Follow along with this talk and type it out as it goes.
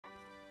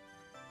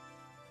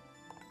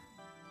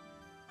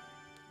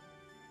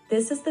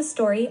This is the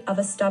story of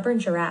a stubborn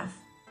giraffe.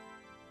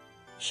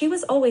 She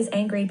was always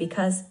angry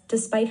because,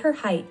 despite her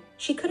height,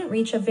 she couldn't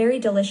reach a very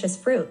delicious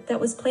fruit that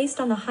was placed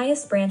on the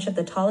highest branch of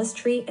the tallest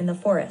tree in the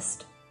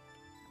forest.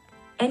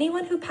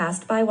 Anyone who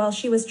passed by while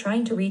she was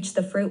trying to reach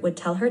the fruit would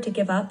tell her to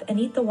give up and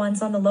eat the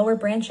ones on the lower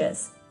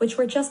branches, which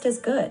were just as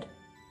good.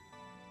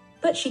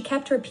 But she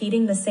kept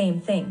repeating the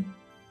same thing.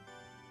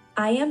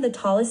 I am the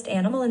tallest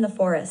animal in the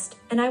forest,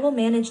 and I will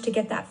manage to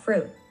get that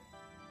fruit.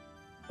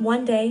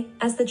 One day,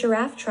 as the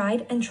giraffe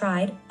tried and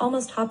tried,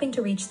 almost hopping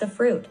to reach the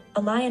fruit,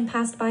 a lion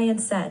passed by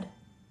and said,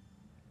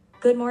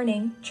 "Good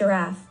morning,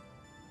 Giraffe.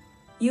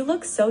 You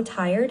look so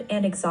tired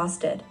and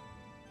exhausted.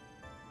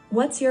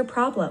 What's your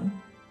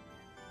problem?"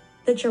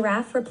 The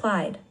giraffe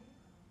replied,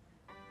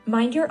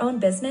 "Mind your own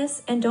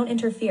business and don't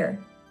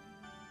interfere.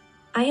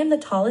 I am the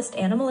tallest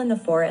animal in the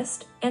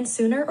forest, and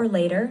sooner or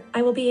later,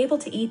 I will be able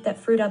to eat that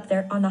fruit up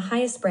there on the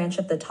highest branch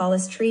of the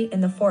tallest tree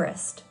in the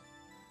forest."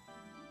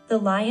 The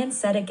lion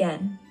said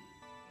again,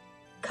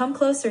 "Come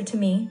closer to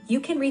me, you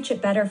can reach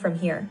it better from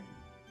here."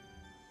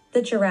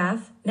 The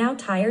giraffe, now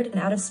tired and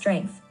out of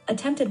strength,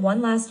 attempted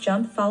one last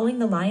jump following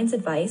the lion's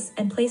advice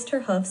and placed her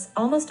hoofs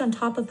almost on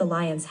top of the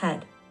lion's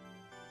head.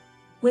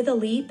 With a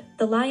leap,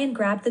 the lion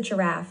grabbed the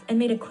giraffe and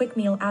made a quick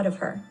meal out of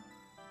her.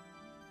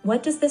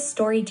 What does this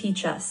story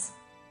teach us?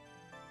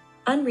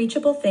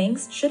 Unreachable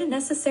things shouldn't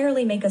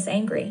necessarily make us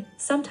angry.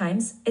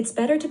 Sometimes, it's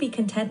better to be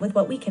content with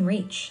what we can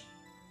reach.